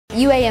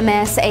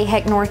UAMS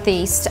AHEC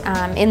Northeast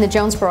in the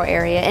Jonesboro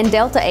area and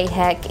Delta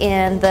AHEC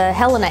in the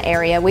Helena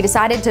area, we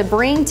decided to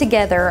bring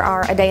together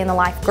our A Day in the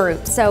Life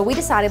group. So we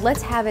decided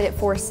let's have it at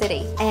Forest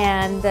City,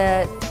 and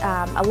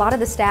a lot of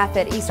the staff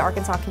at East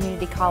Arkansas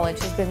Community College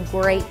has been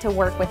great to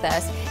work with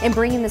us in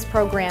bringing this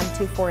program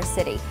to Forest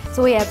City.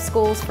 So we have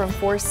schools from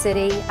Forest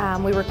City,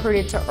 we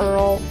recruited to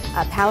Earl,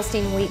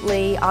 Palestine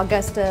Wheatley,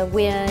 Augusta,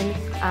 Wynn,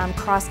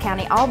 Cross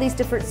County, all these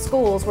different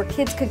schools where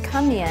kids could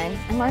come in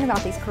and learn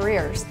about these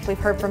careers. We've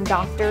heard from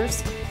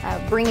doctors,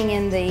 bringing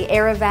in the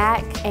Air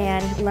Evac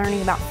and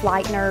learning about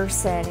flight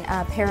nurse and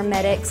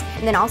paramedics,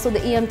 and then also the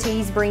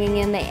EMTs bringing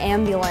in the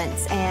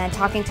ambulance and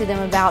talking to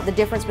them about the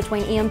difference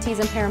between EMTs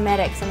and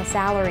paramedics and the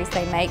salaries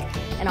they make,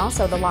 and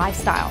also the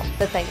lifestyle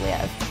that they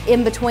live.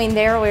 In between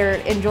there, we're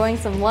enjoying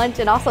some lunch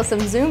and also some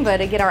Zumba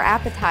to get our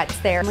appetites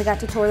there. We got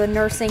to tour the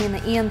nursing and the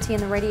EMT and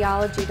the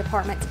radiology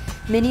departments.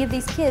 Many of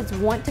these kids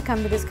want to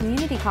come to this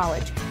community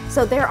college,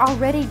 so they're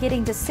already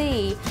getting to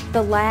see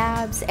the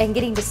labs and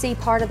getting to see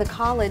part of the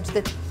college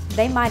that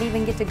they might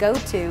even get to go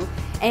to,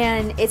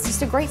 and it's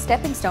just a great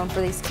stepping stone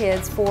for these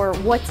kids for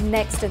what's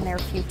next in their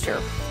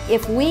future.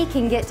 If we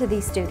can get to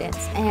these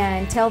students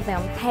and tell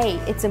them, hey,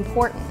 it's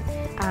important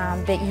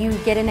that you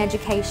get an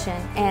education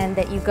and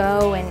that you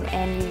go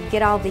and you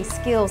get all these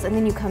skills and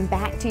then you come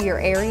back to your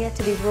area,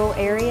 to these rural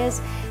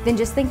areas, then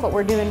just think what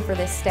we're doing for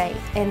this state,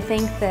 and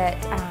think that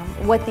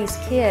what these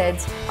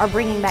kids are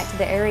bringing back to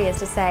the areas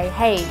to say,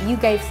 hey, you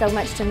gave so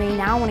much to me,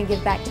 now I want to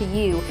give back to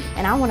you,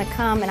 and I want to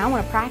come and I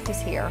want to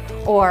practice here,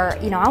 or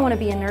I want to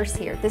be a nurse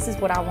here. This is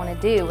what I want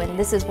to do, and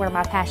this is where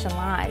my passion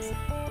lies.